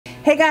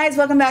guys,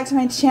 welcome back to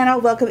my channel.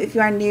 Welcome if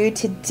you are new.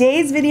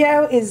 Today's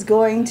video is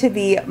going to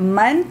be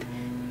month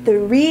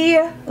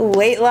 3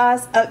 weight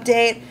loss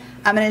update.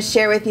 I'm going to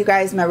share with you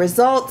guys my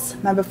results,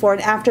 my before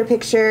and after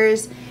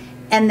pictures,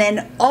 and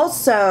then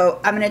also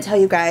I'm going to tell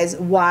you guys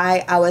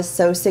why I was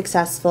so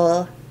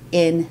successful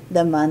in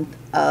the month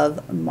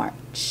of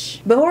March.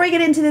 Before we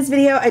get into this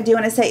video, I do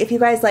want to say if you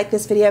guys like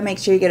this video, make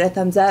sure you get a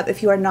thumbs up.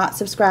 If you are not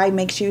subscribed,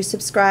 make sure you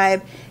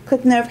subscribe.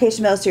 Click the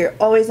notification bell so you're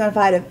always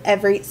notified of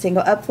every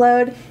single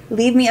upload.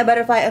 Leave me a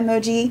butterfly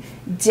emoji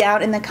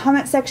down in the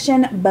comment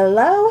section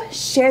below.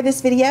 Share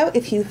this video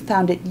if you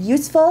found it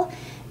useful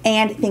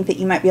and think that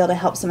you might be able to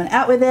help someone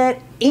out with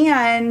it.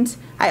 And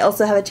I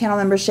also have a channel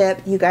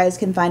membership. You guys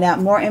can find out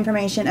more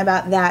information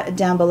about that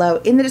down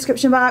below in the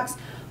description box,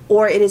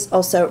 or it is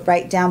also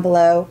right down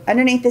below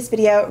underneath this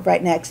video,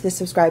 right next to the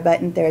subscribe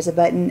button. There's a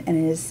button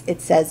and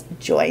it says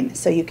join.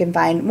 So you can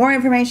find more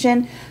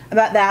information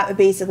about that, but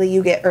basically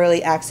you get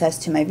early access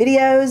to my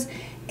videos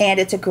and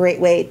it's a great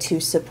way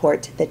to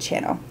support the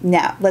channel.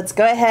 Now, let's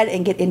go ahead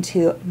and get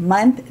into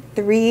month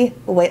 3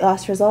 weight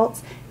loss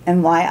results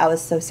and why I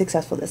was so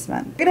successful this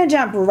month. I'm gonna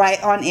jump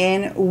right on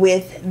in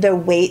with the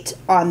weight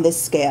on the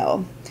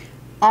scale.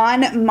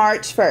 On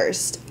March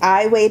 1st,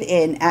 I weighed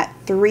in at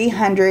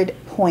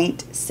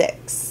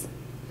 300.6.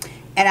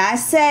 And I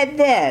said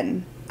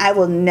then, I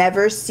will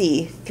never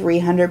see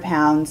 300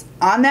 pounds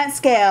on that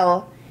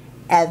scale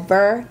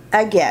ever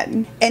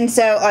again. And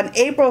so on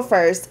April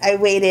 1st, I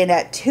weighed in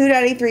at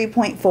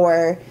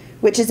 293.4,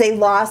 which is a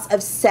loss of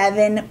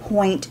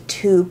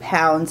 7.2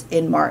 pounds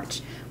in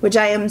March, which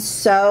I am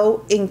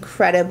so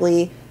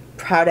incredibly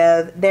proud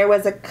of. There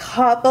was a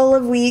couple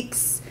of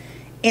weeks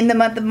in the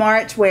month of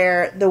March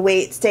where the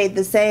weight stayed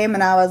the same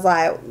and I was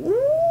like,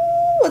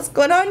 ooh, what's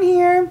going on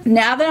here?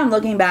 Now that I'm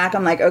looking back,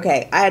 I'm like,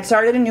 okay, I had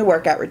started a new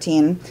workout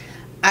routine.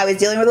 I was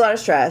dealing with a lot of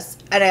stress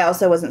and I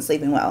also wasn't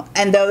sleeping well.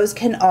 And those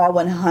can all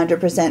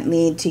 100%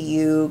 lead to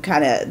you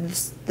kind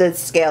of, the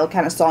scale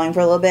kind of stalling for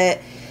a little bit.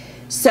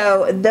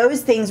 So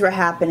those things were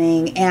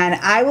happening and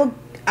I'm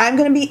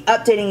going to be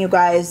updating you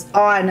guys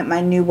on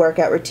my new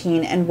workout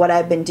routine and what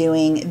I've been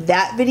doing.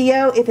 That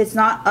video, if it's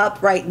not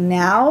up right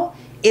now,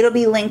 it'll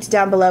be linked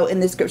down below in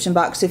the description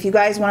box. So if you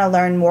guys want to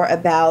learn more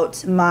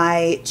about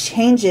my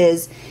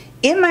changes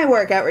in my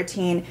workout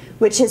routine,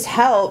 which has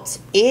helped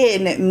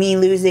in me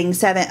losing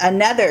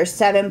another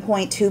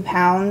 7.2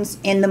 pounds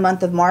in the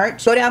month of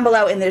March, go down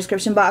below in the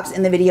description box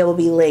and the video will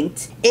be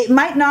linked. It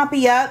might not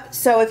be up,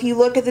 so if you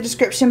look at the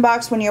description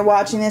box when you're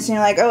watching this and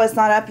you're like, oh, it's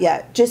not up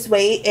yet, just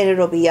wait and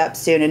it'll be up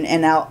soon,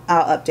 and I'll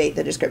update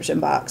the description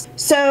box.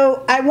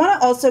 So I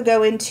want to also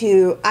go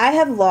into, I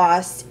have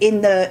lost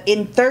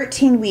in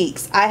 13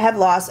 weeks, I have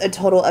lost a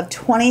total of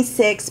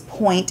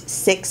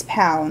 26.6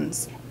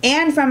 pounds.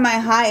 And from my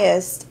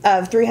highest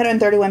of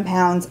 331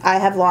 pounds, I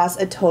have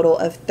lost a total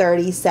of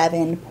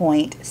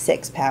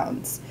 37.6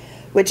 pounds,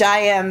 which I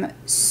am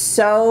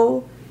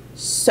so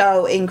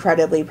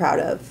incredibly proud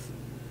of.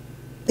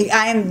 Like,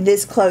 I am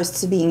this close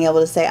to being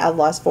able to say I've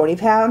lost 40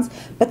 pounds,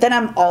 but then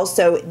I'm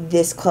also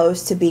this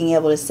close to being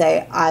able to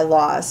say I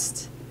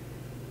lost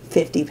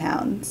 50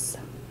 pounds.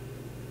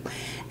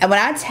 And when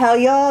I tell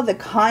y'all the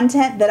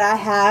content that I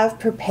have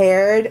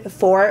prepared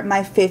for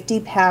my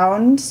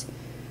 50-pound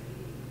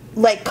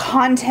like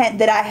content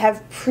that I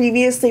have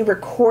previously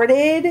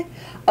recorded,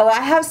 oh, I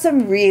have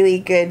some really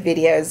good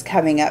videos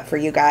coming up for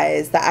you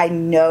guys that I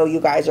know you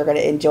guys are going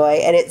to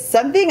enjoy, and it's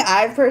something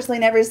I've personally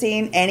never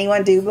seen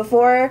anyone do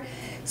before,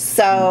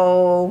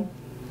 so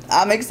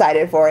I'm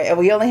excited for it. And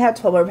we only have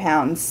 12 more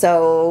pounds,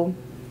 so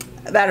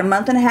about a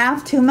month and a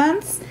half, 2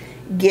 months,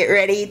 get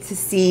ready to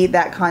see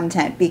that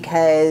content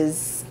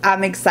because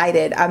I'm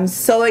excited. I'm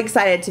so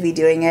excited to be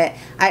doing it.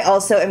 I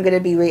also am going to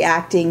be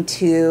reacting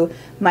to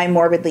my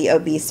morbidly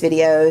obese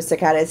videos to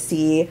kind of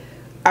see,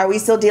 are we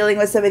still dealing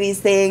with some of these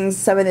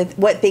things,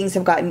 what things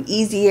have gotten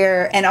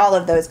easier, and all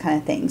of those kind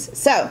of things.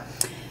 So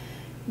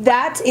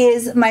that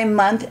is my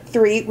month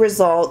 3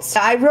 results.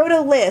 I wrote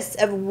a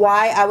list of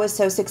why I was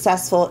so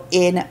successful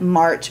in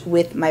March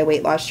with my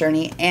weight loss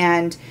journey,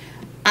 and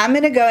I'm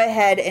going to go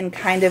ahead and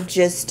kind of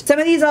just, some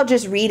of these I'll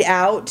just read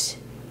out,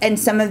 and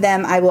some of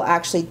them I will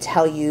actually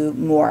tell you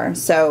more.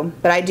 So,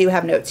 but I do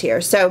have notes here.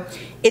 So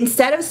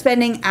instead of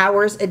spending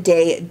hours a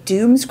day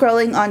doom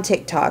scrolling on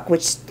TikTok,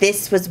 which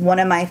this was one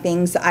of my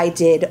things I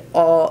did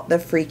all the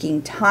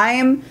freaking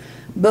time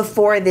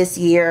before this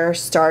year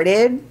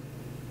started,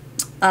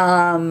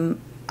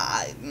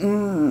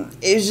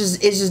 it's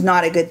just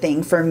not a good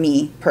thing for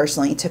me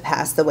personally to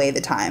pass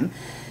the time.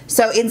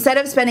 So instead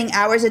of spending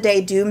hours a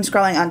day doom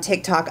scrolling on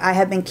TikTok, I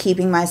have been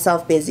keeping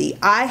myself busy.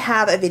 I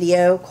have a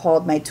video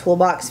called my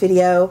toolbox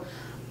video.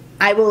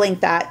 I will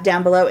link that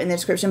down below in the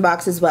description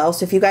box as well.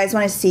 So if you guys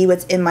want to see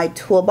what's in my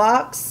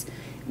toolbox,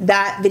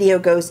 that video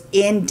goes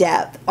in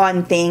depth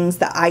on things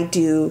that I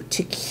do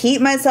to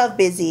keep myself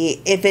busy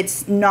if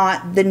it's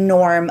not the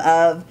norm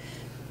of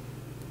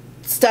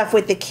stuff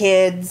with the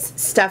kids,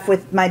 stuff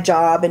with my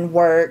job and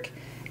work.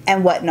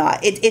 and whatnot.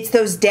 It's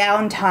those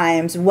down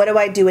times. What do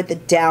I do with the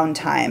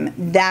downtime?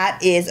 That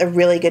is a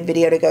really good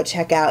video to go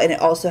check out, and it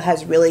also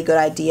has really good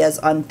ideas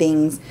on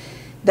things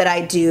that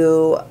I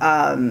do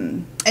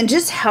and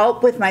just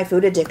help with my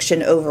food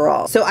addiction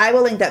overall. So I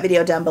will link that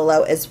video down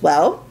below as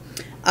well.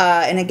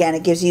 And again,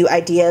 it gives you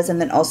ideas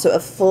and then also a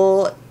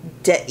full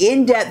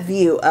in-depth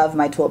view of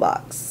my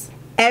toolbox.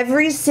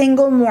 Every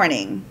single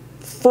morning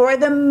for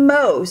the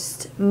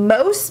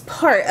most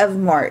part of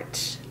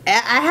March,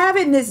 I have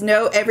in this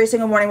note every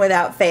single morning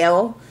without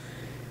fail.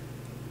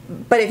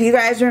 But if you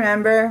guys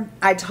remember,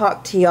 I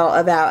talked to y'all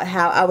about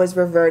how I was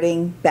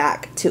reverting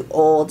back to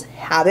old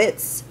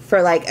habits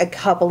for like a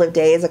couple of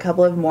days, a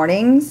couple of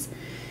mornings.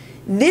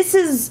 This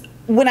is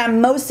when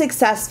I'm most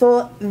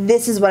successful.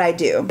 This is what I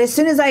do. As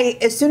soon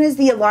as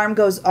the alarm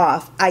goes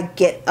off, I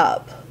get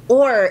up.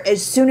 Or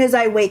as soon as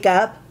I wake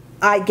up,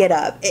 I get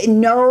up.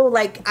 No,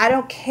 like, I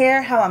don't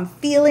care how I'm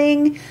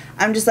feeling.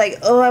 I'm just like,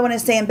 oh, I want to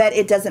stay in bed.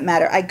 It doesn't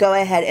matter. I go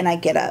ahead and I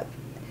get up.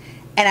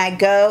 And I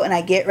go and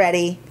I get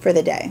ready for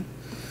the day.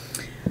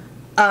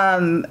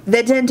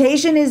 The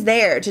temptation is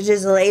there to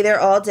just lay there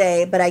all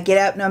day, but I get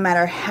up no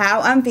matter how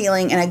I'm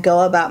feeling and I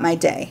go about my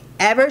day.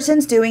 Ever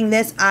since doing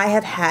this, I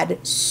have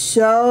had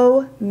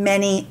so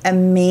many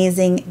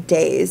amazing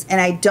days,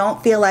 and I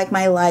don't feel like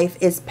my life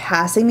is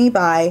passing me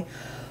by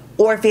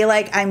or feel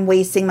like I'm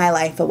wasting my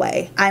life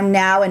away. I'm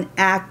now an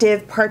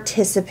active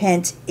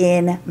participant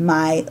in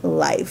my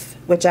life,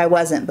 which I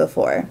wasn't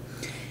before.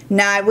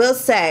 Now, I will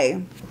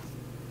say,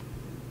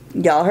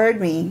 y'all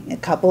heard me a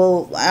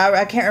couple,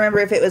 I can't remember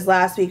if it was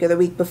last week or the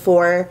week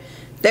before.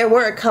 There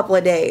were a couple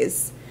of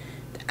days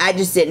I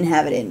just didn't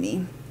have it in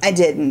me. I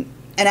didn't.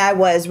 And I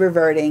was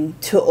reverting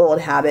to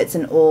old habits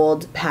and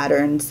old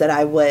patterns that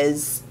I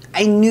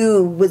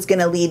knew was going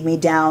to lead me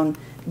down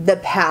the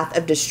path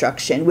of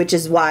destruction, which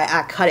is why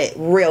I cut it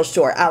real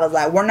short. I was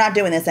like, we're not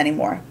doing this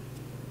anymore.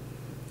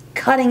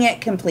 Cutting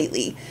it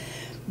completely.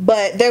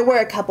 But there were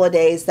a couple of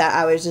days that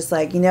I was just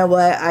like, you know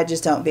what? I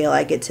just don't feel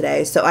like it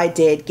today. So I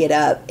did get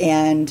up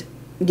and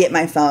get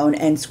my phone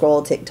and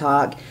scroll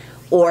TikTok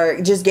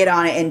or just get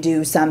on it and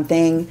do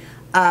something.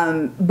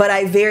 But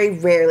I very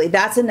rarely,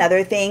 that's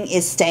another thing,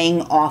 is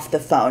staying off the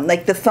phone.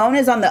 Like, the phone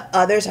is on the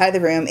other side of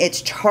the room.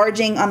 It's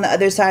charging on the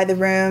other side of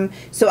the room.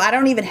 So I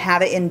don't even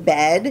have it in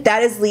bed.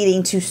 That is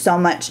leading to so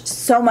much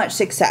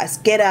success.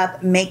 Get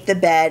up, make the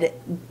bed,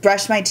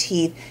 brush my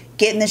teeth,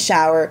 get in the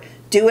shower,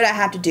 do what I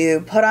have to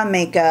do, put on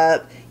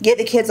makeup, get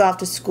the kids off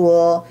to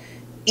school,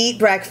 eat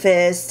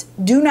breakfast,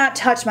 do not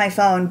touch my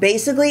phone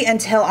basically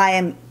until I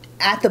am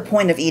at the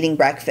point of eating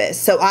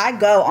breakfast. So I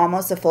go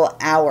almost a full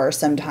hour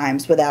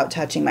sometimes without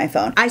touching my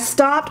phone. I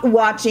stopped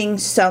watching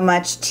so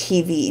much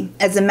TV.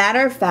 As a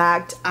matter of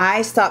fact,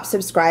 I stopped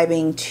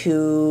subscribing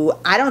to,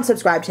 I don't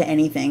subscribe to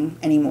anything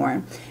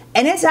anymore.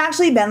 And it's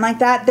actually been like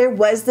that. There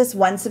was this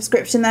one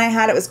subscription that I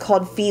had. It was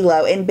called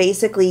Philo. And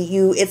basically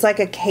it's like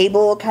a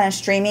cable kind of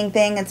streaming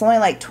thing. It's only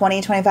like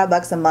 20, 25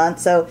 bucks a month.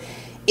 So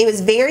it was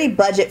very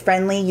budget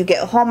friendly. You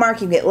get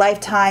Hallmark, you get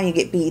Lifetime, you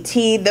get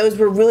BET. Those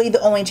were really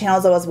the only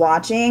channels I was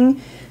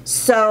watching.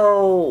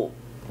 So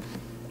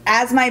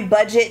as my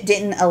budget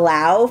didn't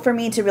allow for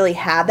me to really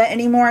have that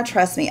anymore,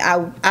 trust me,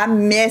 I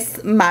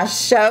miss my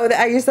show that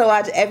I used to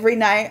watch every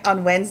night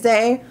on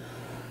Wednesday.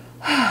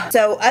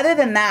 So other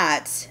than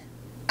that,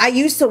 I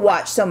used to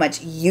watch so much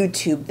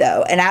YouTube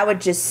though, and I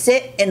would just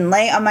sit and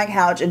lay on my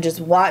couch and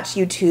just watch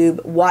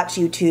YouTube, watch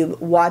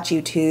YouTube, watch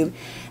YouTube,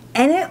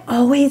 and it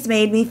always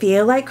made me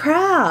feel like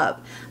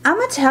crap. I'm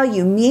gonna tell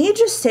you, me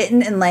just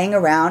sitting and laying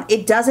around,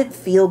 it doesn't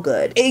feel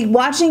good.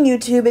 Watching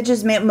YouTube, it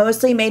just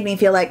mostly made me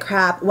feel like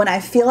crap. When I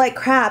feel like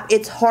crap,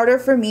 it's harder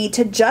for me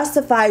to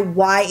justify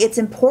why it's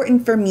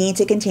important for me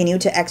to continue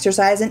to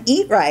exercise and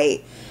eat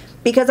right,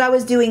 because I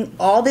was doing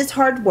all this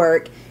hard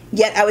work,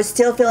 yet I was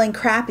still feeling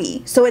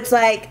crappy. So it's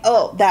like,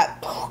 oh,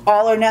 that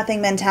all or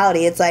nothing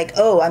mentality. It's like,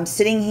 oh, I'm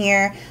sitting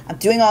here, I'm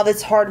doing all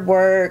this hard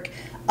work.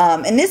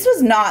 And this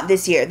was not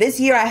this year. This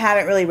year I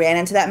haven't really ran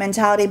into that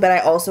mentality, but I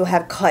also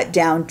have cut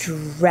down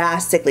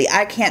drastically.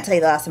 I can't tell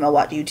you the last time I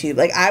watched YouTube.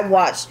 Like, I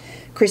watched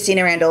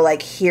Christina Randall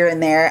like here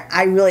and there.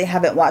 I really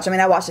haven't watched, I mean,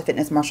 I watch the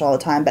Fitness Marshall all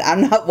the time, but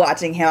I'm not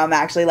watching him. I'm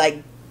actually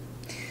like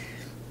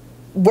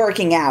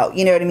working out,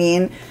 you know what I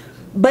mean?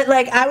 But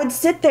like, I would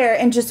sit there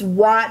and just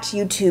watch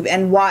YouTube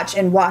and watch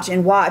and watch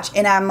and watch.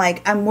 And I'm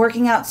like, I'm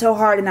working out so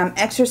hard and I'm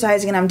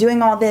exercising and I'm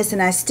doing all this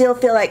and I still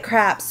feel like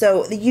crap.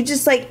 So you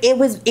just like, it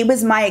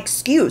was my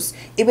excuse.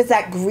 It was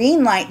that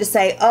green light to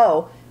say,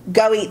 oh,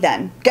 go eat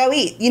then. Go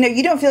eat. You know,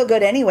 you don't feel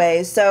good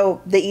anyway. So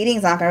the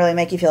eating's not going to really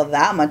make you feel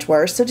that much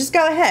worse. So just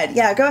go ahead.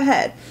 Yeah, go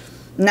ahead.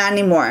 Not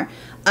anymore.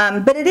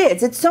 But it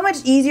is. It's so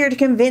much easier to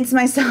convince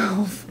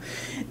myself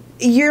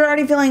you're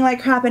already feeling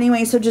like crap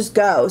anyway, so just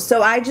go.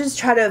 So I just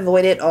try to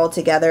avoid it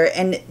altogether.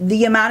 And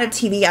the amount of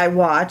TV I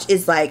watch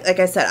is like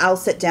I said, I'll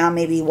sit down,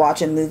 maybe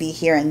watch a movie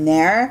here and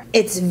there.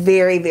 It's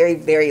very, very,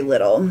 very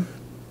little.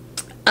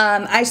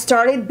 I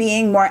started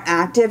being more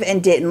active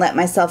and didn't let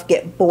myself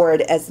get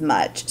bored as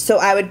much. So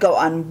I would go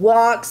on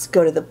walks,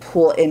 go to the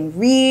pool and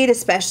read.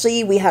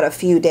 Especially, we had a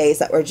few days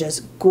that were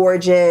just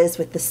gorgeous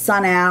with the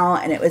sun out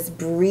and it was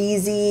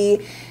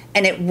breezy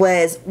and it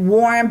was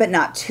warm but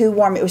not too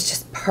warm. It was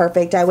just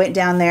perfect. I went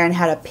down there and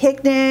had a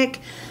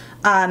picnic,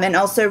 and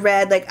also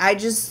read. Like, I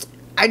just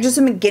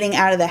am getting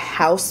out of the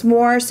house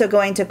more, so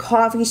going to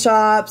coffee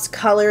shops,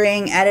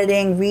 coloring,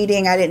 editing,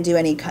 reading. I didn't do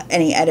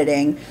any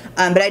editing,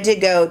 but I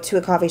did go to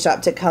a coffee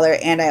shop to color,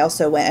 and I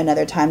also went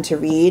another time to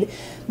read.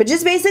 But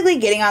just basically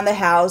getting on the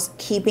house,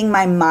 keeping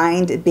my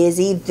mind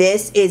busy.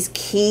 This is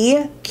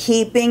key,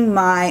 keeping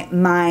my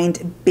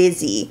mind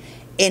busy.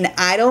 An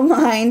idle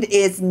mind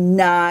is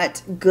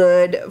not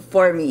good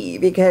for me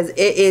because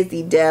it is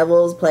the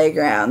devil's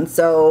playground.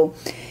 So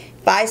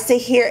if I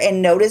sit here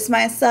and notice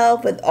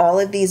myself with all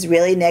of these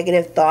really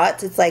negative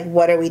thoughts, it's like,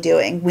 what are we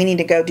doing? We need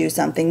to go do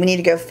something. We need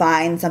to go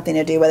find something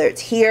to do, whether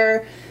it's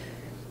here,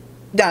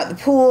 down at the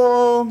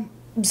pool,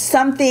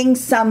 something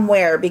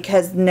somewhere,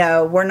 because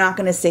no, we're not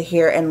going to sit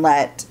here and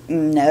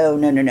no,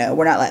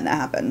 we're not letting that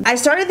happen. I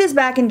started this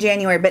back in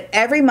January, but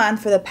every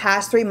month for the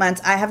past 3 months,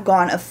 I have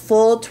gone a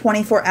full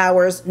 24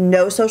 hours,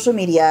 no social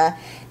media.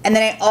 And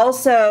then I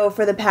also,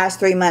 for the past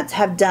 3 months,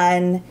 have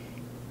done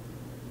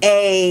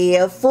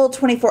a full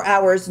 24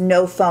 hours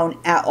no phone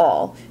at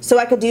all. So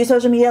I could do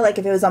social media like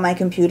if it was on my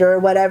computer or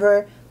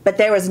whatever, but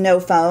there was no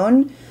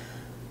phone.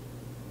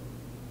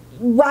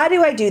 Why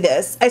do I do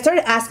this? I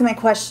started asking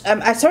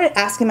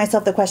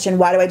myself the question,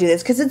 why do I do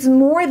this? Because it's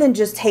more than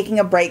just taking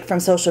a break from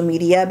social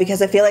media,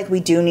 because I feel like we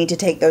do need to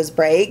take those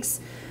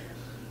breaks.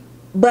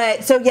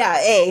 But so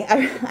yeah,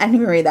 I didn't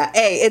even read that.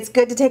 A, it's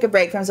good to take a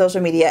break from social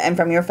media and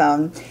from your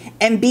phone.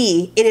 And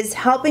B, it is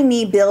helping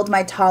me build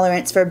my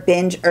tolerance for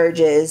binge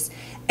urges.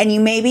 And you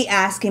may be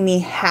asking me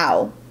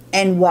how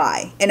and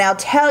why. And I'll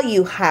tell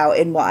you how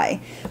and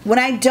why. When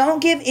I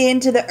don't give in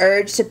to the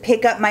urge to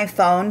pick up my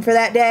phone for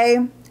that day,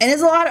 and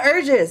it's a lot of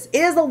urges.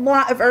 It is a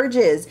lot of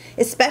urges.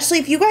 Especially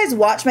if you guys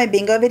watch my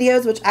bingo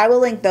videos, which I will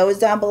link those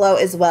down below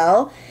as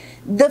well.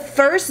 The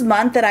first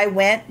month that I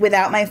went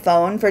without my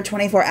phone for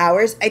 24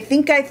 hours, I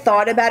think I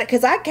thought about it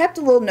because I kept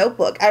a little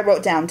notebook. I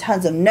wrote down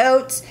tons of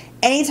notes.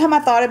 Anytime I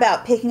thought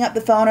about picking up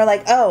the phone, or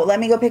like, oh,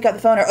 let me go pick up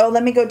the phone, or oh,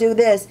 let me go do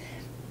this,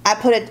 I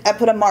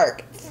put a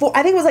mark.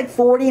 I think it was like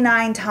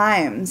 49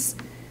 times.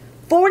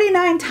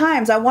 49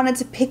 times I wanted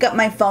to pick up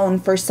my phone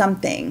for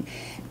something.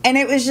 And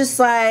it was just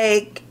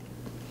like,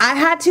 I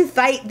had to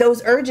fight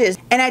those urges,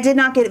 and I did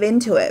not get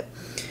into it.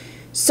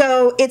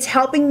 So it's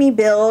helping me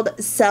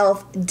build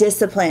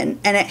self-discipline,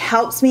 and it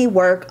helps me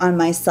work on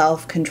my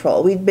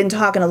self-control. We've been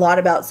talking a lot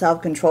about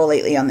self-control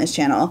lately on this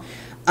channel,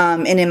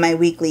 and in my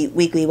weekly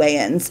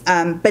weigh-ins.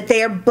 But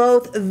they are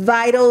both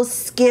vital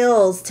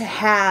skills to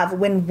have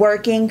when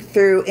working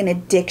through an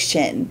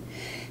addiction.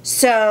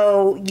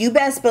 So you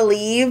best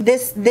believe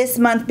this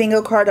month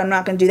bingo card, I'm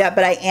not going to do that,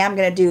 but I am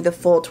going to do the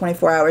full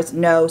 24 hours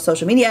no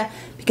social media,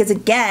 because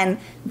again,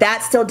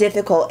 that's still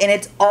difficult. And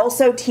it's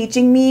also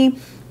teaching me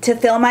to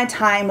fill my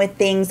time with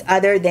things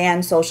other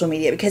than social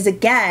media. Because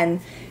again,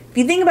 if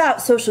you think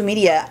about social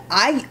media,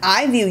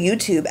 I view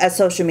YouTube as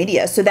social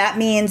media. So that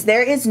means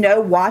there is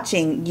no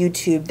watching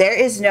YouTube. There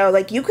is no,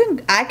 like,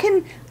 I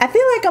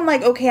feel like I'm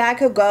like, okay, I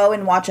could go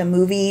and watch a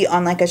movie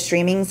on like a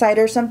streaming site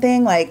or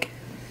something. Like,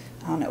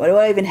 I don't know, what do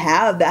I even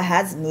have that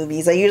has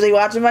movies? I usually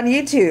watch them on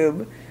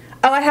YouTube.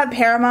 Oh, I have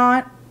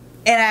Paramount,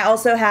 and I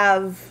also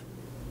have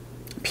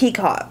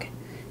Peacock,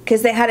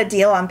 because they had a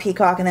deal on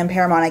Peacock, and then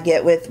Paramount I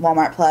get with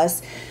Walmart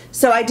Plus.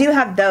 So I do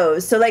have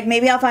those. So like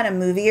maybe I'll find a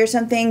movie or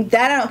something.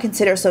 That I don't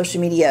consider social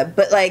media,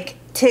 but like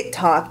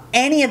TikTok,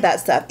 any of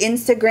that stuff,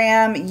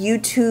 Instagram,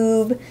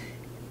 YouTube,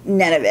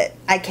 none of it.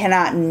 I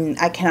cannot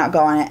go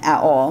on it at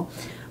all.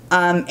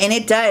 And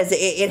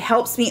it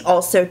helps me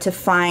also to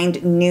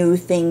find new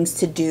things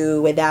to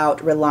do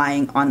without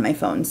relying on my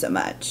phone so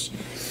much.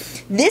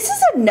 This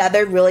is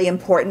another really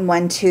important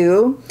one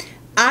too.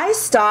 I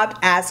stopped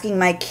asking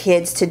my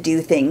kids to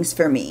do things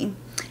for me.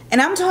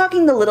 And I'm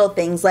talking the little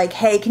things like,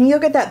 hey, can you go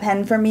get that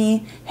pen for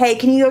me? Hey,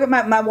 can you go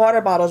get my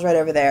water bottle's right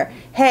over there?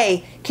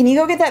 Hey, can you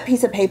go get that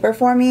piece of paper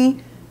for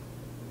me?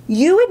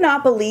 You would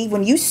not believe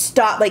when you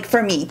stop, like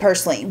for me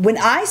personally, when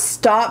I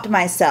stopped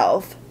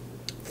myself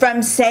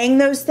from saying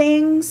those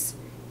things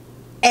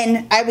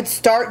and I would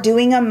start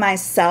doing them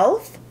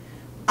myself,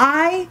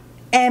 I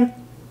am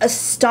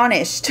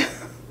astonished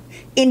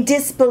in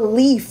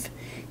disbelief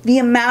the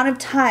amount of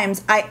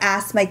times I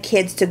ask my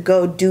kids to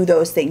go do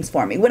those things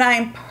for me when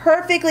I'm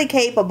perfectly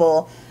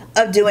capable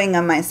of doing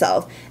them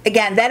myself.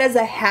 Again, that is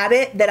a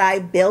habit that I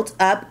built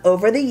up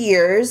over the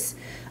years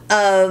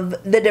of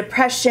the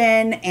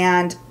depression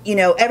and, you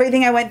know,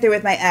 everything I went through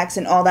with my ex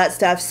and all that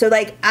stuff. So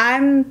like I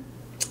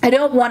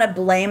don't want to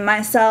blame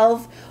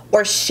myself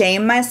or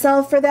shame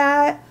myself for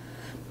that,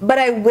 but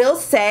I will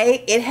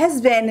say it has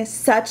been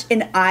such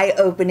an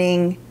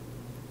eye-opening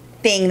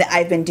thing that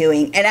I've been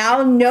doing. And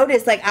I'll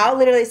notice, like, I'll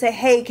literally say,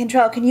 hey,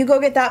 Kentrell, can you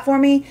go get that for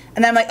me?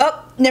 And then I'm like,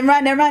 oh, never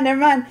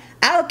mind.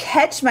 I'll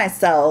catch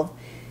myself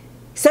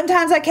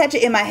sometimes I catch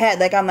it in my head.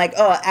 Like, I'm like,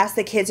 oh, ask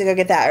the kids to go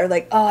get that. Or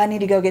like, oh, I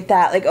need to go get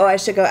that. Like, oh, I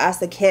should go ask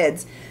the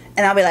kids.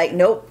 And I'll be like,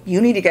 nope, you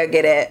need to go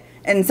get it.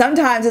 And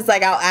sometimes it's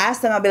like, I'll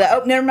ask them, I'll be like,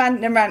 oh, never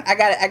mind, I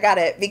got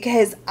it.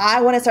 Because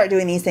I want to start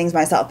doing these things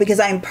myself, because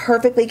I'm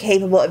perfectly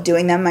capable of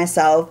doing them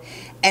myself.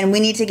 And we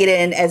need to get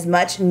in as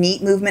much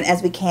neat movement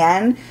as we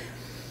can.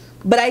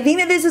 But I think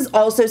that this is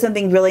also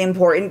something really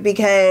important,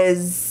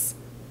 because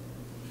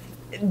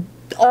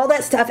all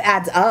that stuff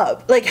adds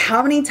up. Like,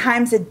 how many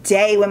times a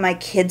day when my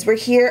kids were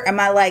here am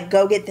I like,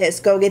 go get this,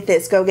 go get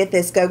this, go get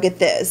this, go get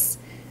this?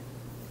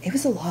 It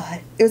was a lot.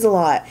 It was a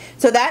lot.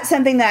 So that's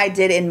something that I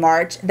did in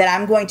March that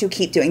I'm going to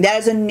keep doing. That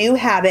is a new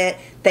habit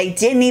they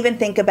didn't even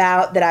think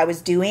about that I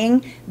was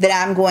doing, that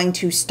I'm going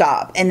to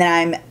stop, and that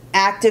I'm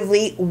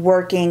actively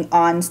working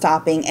on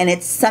stopping. And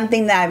it's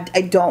something that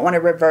I don't want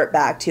to revert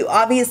back to.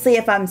 Obviously,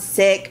 if I'm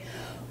sick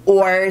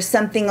or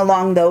something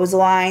along those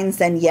lines,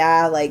 then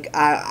yeah, like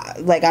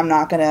I'm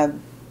not gonna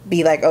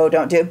be like, oh,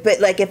 don't do it. But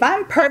like, if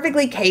I'm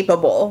perfectly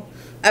capable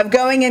of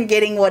going and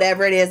getting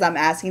whatever it is I'm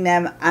asking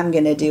them, I'm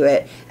gonna do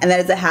it. And that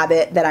is a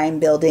habit that I am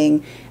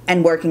building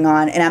and working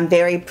on. And I'm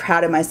very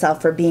proud of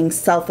myself for being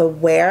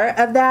self-aware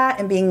of that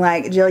and being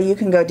like, Jill, you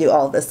can go do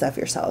all of this stuff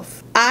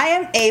yourself. I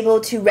am able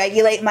to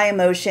regulate my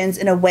emotions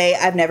in a way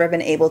I've never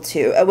been able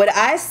to. Would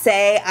I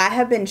say I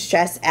have been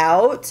stressed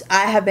out?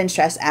 I have been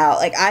stressed out.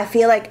 Like, I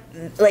feel like,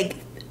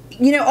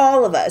 you know,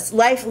 all of us,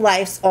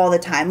 life's all the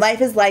time.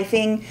 Life is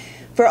lifing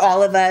for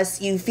all of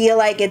us. You feel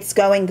like it's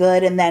going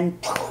good, and then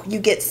you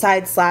get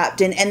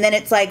side-slapped, and then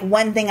it's like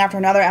one thing after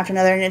another,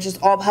 and it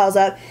just all piles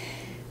up.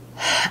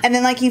 And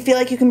then like you feel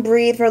like you can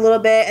breathe for a little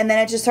bit, and then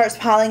it just starts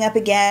piling up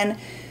again.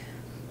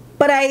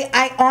 But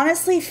I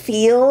honestly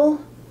feel,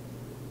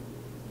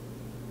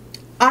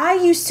 I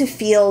used to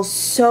feel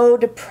so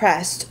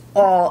depressed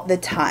all the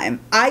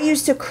time. I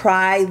used to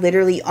cry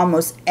literally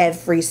almost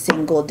every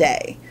single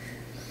day.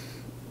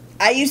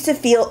 I used to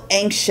feel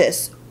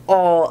anxious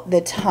all the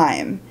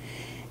time.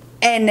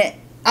 And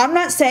I'm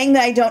not saying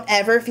that I don't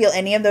ever feel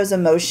any of those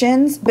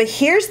emotions, but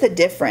here's the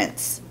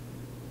difference.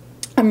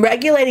 I'm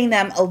regulating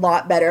them a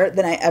lot better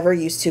than I ever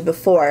used to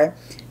before.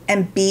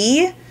 And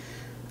B,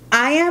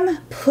 I am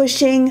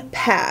pushing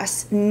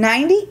past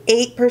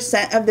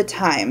 98% of the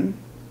time.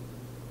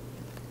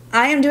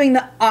 I am doing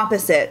the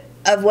opposite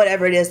of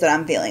whatever it is that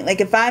I'm feeling. Like,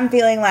 if I'm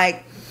feeling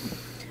like,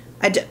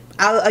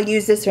 I'll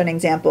use this for an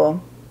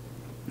example.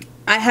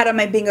 I had on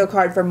my bingo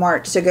card for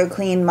March to go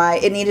clean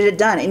it needed it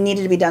done. It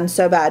needed to be done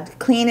so bad.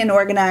 Clean and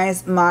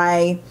organize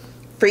my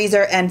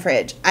freezer and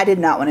fridge. I did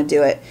not want to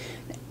do it.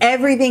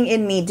 Everything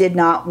in me did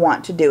not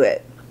want to do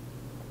it.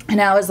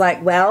 And I was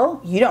like,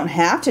 well, you don't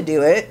have to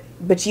do it,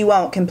 but you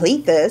won't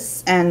complete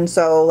this. And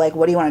so, like,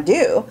 what do you want to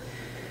do?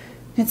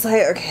 It's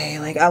like, okay,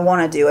 like, I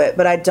want to do it,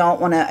 but I don't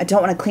want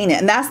to clean it.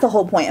 And that's the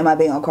whole point of my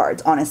bingo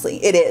cards,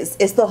 honestly. It is.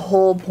 It's the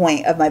whole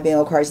point of my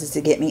bingo cards, is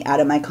to get me out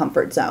of my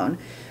comfort zone.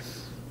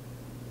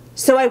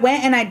 So I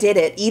went and I did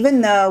it,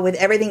 even though with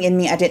everything in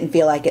me, I didn't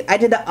feel like it. I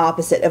did the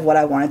opposite of what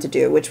I wanted to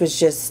do, which was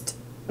just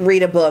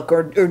read a book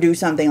or do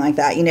something like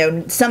that. You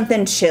know,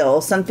 something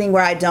chill, something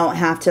where I don't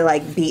have to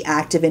like be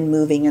active and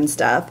moving and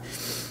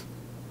stuff.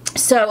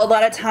 So a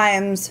lot of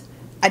times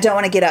I don't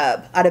want to get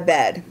up out of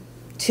bed.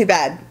 Too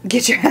bad.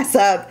 Get your ass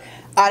up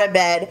out of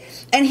bed.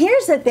 And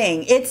here's the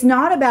thing. It's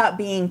not about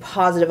being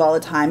positive all the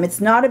time. It's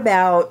not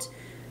about,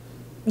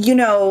 you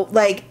know,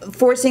 like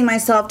forcing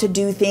myself to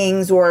do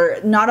things or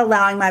not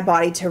allowing my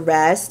body to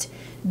rest.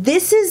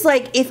 This is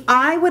like, if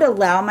I would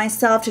allow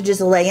myself to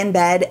just lay in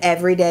bed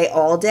every day,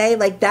 all day,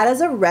 like that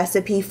is a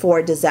recipe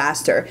for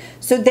disaster.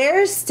 So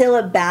there's still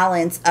a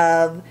balance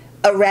of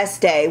a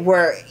rest day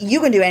where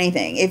you can do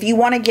anything. If you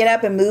want to get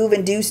up and move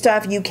and do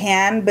stuff, you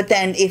can. But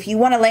then if you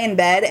want to lay in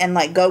bed and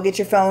like go get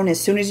your phone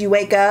as soon as you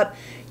wake up,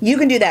 you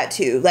can do that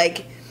too.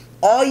 Like,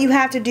 all you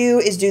have to do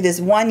is do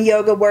this one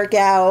yoga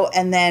workout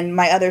and then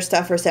my other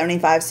stuff for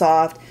 75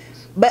 Soft.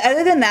 But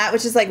other than that,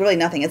 which is like really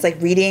nothing. It's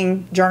like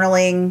reading,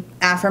 journaling,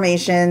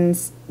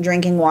 affirmations,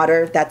 drinking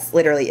water. That's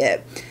literally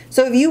it.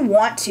 So if you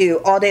want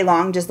to all day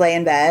long just lay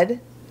in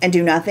bed and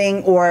do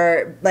nothing,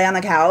 or lay on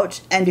the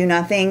couch and do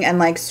nothing and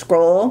like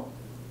scroll,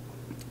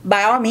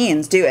 by all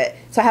means do it.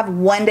 So I have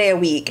one day a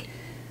week.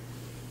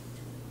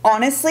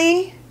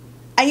 Honestly,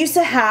 I used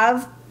to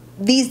have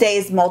these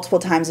days multiple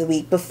times a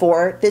week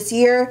before this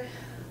year,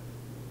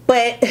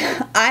 but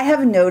I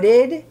have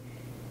noted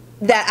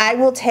that I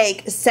will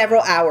take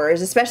several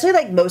hours, especially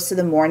like most of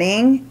the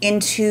morning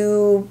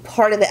into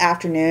part of the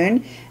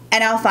afternoon,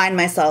 and I'll find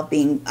myself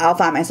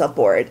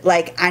bored.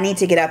 Like, I need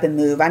to get up and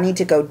move. I need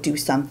to go do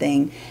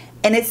something.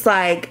 And it's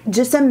like,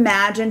 just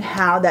imagine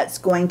how that's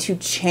going to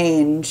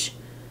change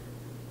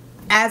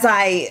as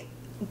I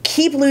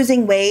keep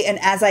losing weight and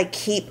as I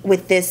keep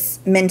with this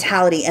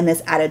mentality and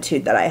this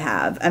attitude that I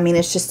have. I mean,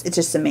 it's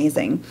just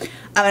amazing.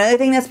 Another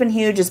thing that's been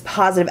huge is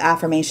positive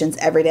affirmations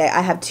every day.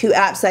 I have 2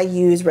 apps I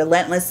use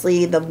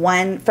relentlessly. The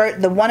one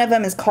of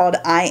them is called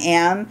I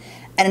Am,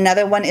 and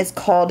another one is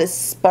called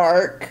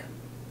Spark.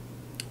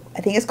 I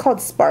think it's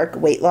called Spark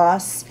Weight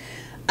Loss.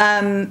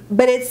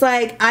 But it's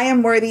like, I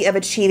am worthy of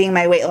achieving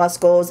my weight loss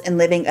goals and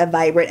living a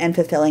vibrant and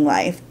fulfilling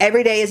life.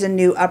 Every day is a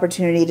new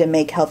opportunity to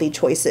make healthy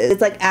choices.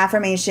 It's like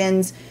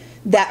affirmations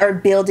that are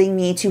building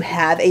me to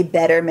have a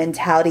better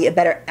mentality, a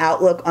better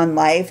outlook on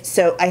life.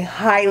 So I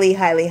highly,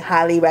 highly,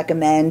 highly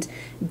recommend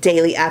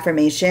daily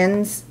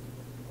affirmations,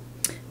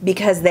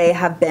 because they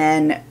have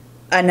been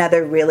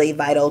another really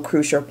vital,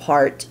 crucial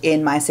part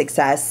in my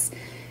success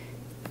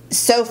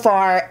so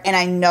far, and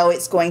I know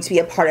it's going to be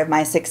a part of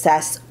my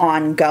success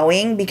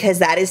ongoing, because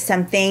that is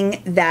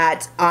something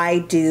that I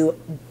do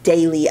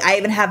daily. I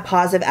even have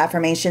positive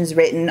affirmations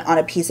written on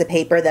a piece of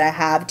paper that I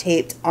have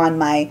taped on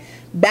my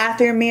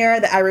bathroom mirror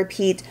that I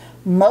repeat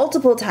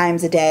multiple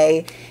times a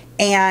day,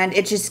 and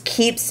it just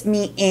keeps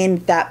me in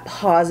that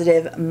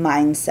positive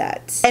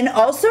mindset. And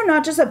also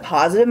not just a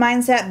positive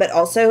mindset, but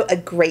also a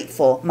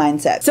grateful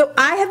mindset. So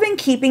I have been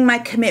keeping my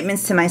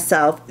commitments to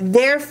myself,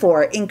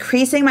 therefore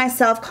increasing my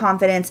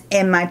self-confidence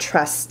and my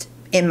trust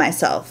in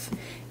myself.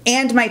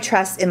 And my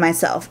trust in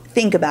myself.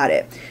 Think about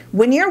it.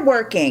 When you're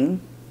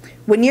working,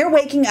 when you're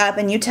waking up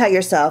and you tell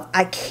yourself,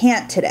 I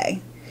can't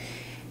today,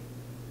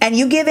 and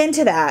you give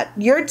into that,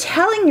 you're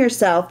telling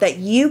yourself that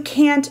you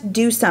can't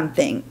do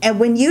something. And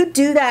when you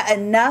do that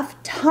enough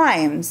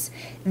times,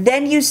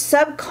 then you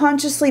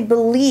subconsciously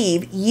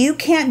believe you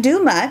can't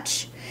do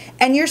much,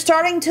 and you're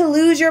starting to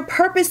lose your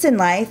purpose in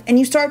life, and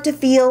you start to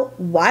feel,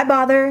 why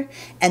bother?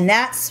 And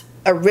that's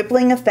a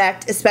rippling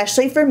effect,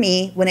 especially for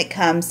me, when it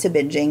comes to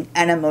binging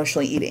and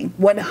emotionally eating.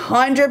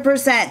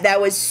 100%,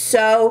 that was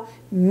so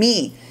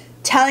me.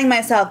 Telling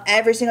myself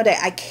every single day,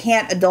 I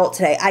can't adult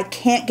today. I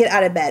can't get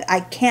out of bed. I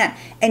can't.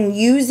 And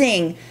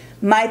using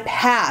my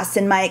past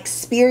and my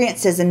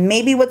experiences and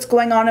maybe what's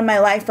going on in my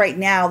life right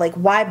now, like,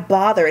 why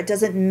bother? It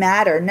doesn't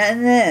matter.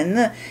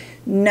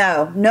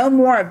 No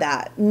more of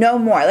that. No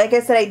more. Like I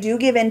said, I do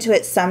give into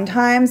it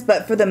sometimes,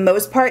 but for the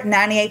most part,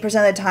 98%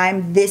 of the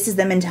time, this is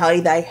the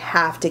mentality that I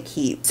have to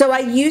keep. So I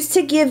used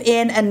to give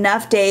in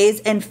enough days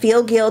and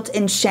feel guilt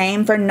and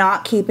shame for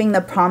not keeping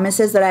the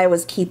promises that I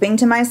was keeping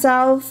to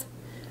myself.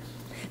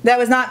 That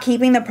was not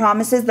keeping the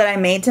promises that I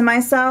made to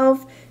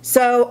myself.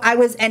 So I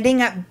was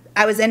ending up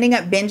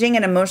binging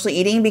and emotionally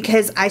eating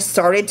because I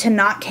started to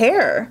not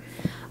care.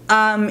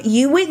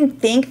 You wouldn't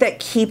think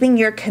that keeping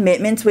your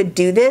commitments would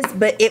do this,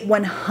 but it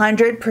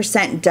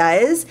 100%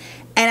 does.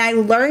 And I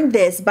learned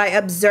this by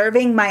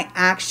observing my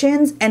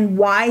actions and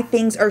why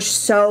things are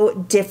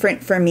so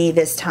different for me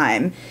this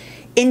time.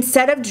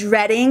 Instead of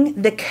dreading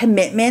the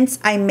commitments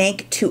I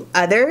make to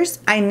others,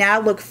 I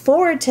now look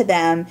forward to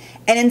them.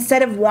 And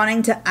instead of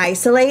wanting to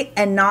isolate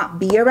and not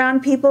be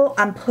around people,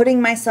 I'm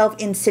putting myself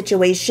in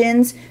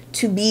situations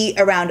to be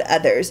around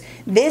others.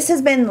 This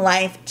has been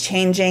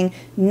life-changing,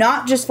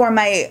 not just for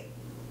my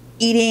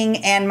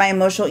eating and my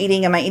emotional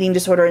eating and my eating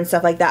disorder and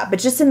stuff like that, but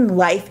just in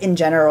life in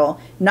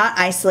general, not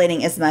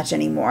isolating as much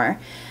anymore.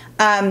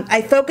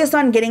 I focused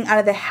on getting out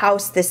of the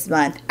house this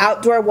month.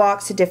 Outdoor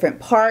walks to different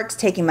parks,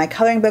 taking my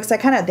coloring books. I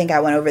kind of think I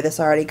went over this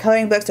already.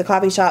 Coloring books to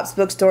coffee shops,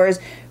 bookstores,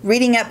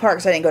 reading at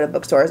parks. I didn't go to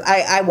bookstores.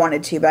 I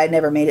wanted to, but I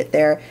never made it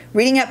there.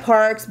 Reading at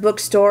parks,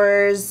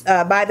 bookstores,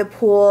 by the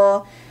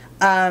pool.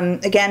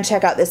 Again,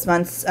 check out this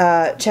month's,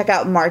 check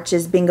out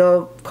March's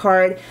bingo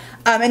card.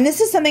 And this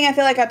is something I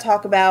feel like I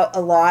talk about a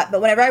lot,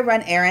 but whenever I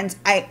run errands,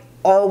 I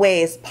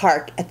always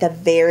park at the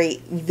very,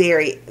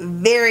 very,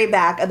 very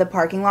back of the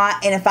parking lot.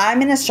 And if I'm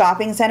in a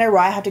shopping center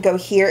where I have to go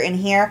here and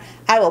here,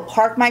 I will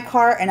park my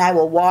car and I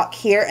will walk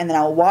here and then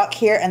I'll walk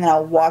here and then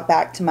I'll walk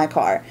back to my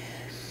car.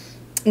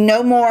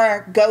 No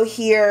more go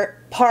here,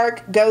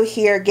 park, go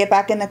here, get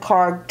back in the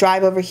car,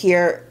 drive over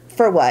here.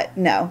 For what?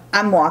 No,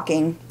 I'm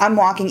walking. I'm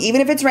walking.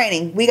 Even if it's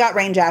raining, we got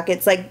rain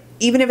jackets. Like,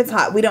 even if it's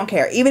hot, we don't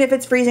care. Even if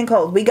it's freezing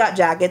cold, we got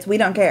jackets. We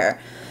don't care.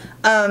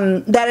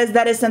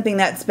 That is something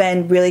that's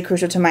been really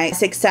crucial to my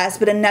success.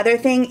 But another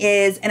thing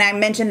is, and I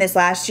mentioned this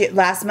last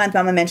month, but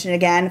I'm gonna mention it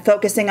again,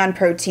 focusing on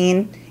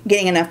protein,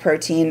 getting enough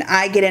protein.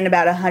 I get in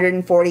about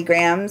 140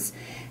 grams,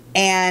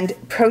 and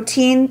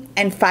protein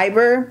and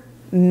fiber,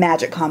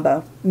 magic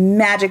combo.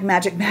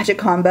 Magic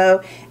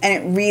combo. And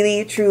it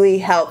really, truly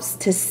helps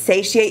to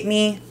satiate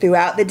me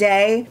throughout the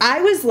day.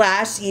 I was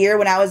last year,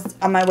 when I was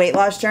on my weight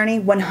loss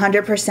journey,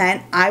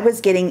 100%, I was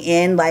getting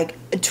in like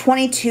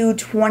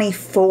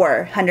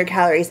 2,400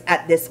 calories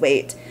at this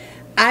weight.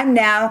 I'm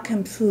now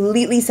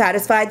completely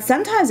satisfied,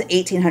 sometimes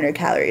 1,800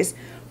 calories.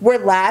 Where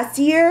last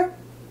year,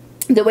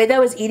 the way that I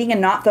was eating and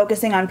not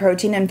focusing on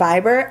protein and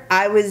fiber,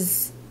 I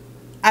was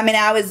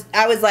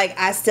like,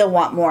 I still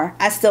want more.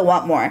 I still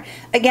want more.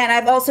 Again,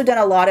 I've also done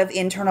a lot of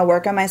internal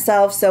work on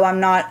myself, so I'm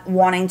not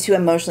wanting to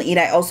emotionally eat.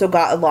 I also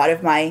got a lot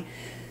of my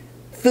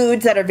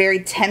foods that are very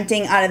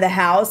tempting out of the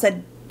house.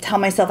 I tell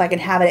myself I can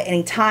have it at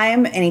any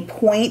time, any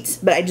point,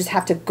 but I just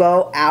have to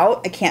go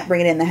out. I can't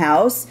bring it in the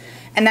house.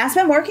 And that's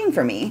been working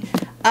for me.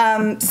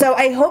 So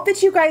I hope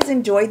that you guys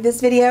enjoyed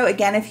this video.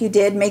 Again, if you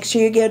did, make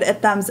sure you give it a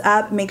thumbs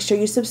up. Make sure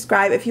you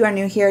subscribe if you are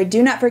new here.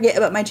 Do not forget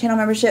about my channel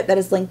membership that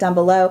is linked down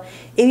below.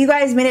 If you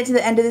guys made it to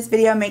the end of this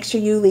video, make sure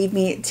you leave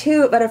me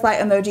 2 butterfly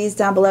emojis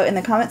down below in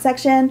the comment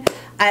section.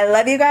 I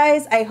love you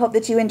guys. I hope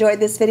that you enjoyed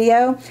this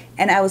video,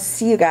 and I will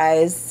see you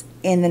guys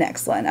in the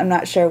next one. I'm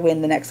not sure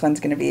when the next one's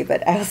going to be,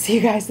 but I will see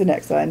you guys the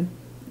next one.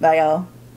 Bye, y'all.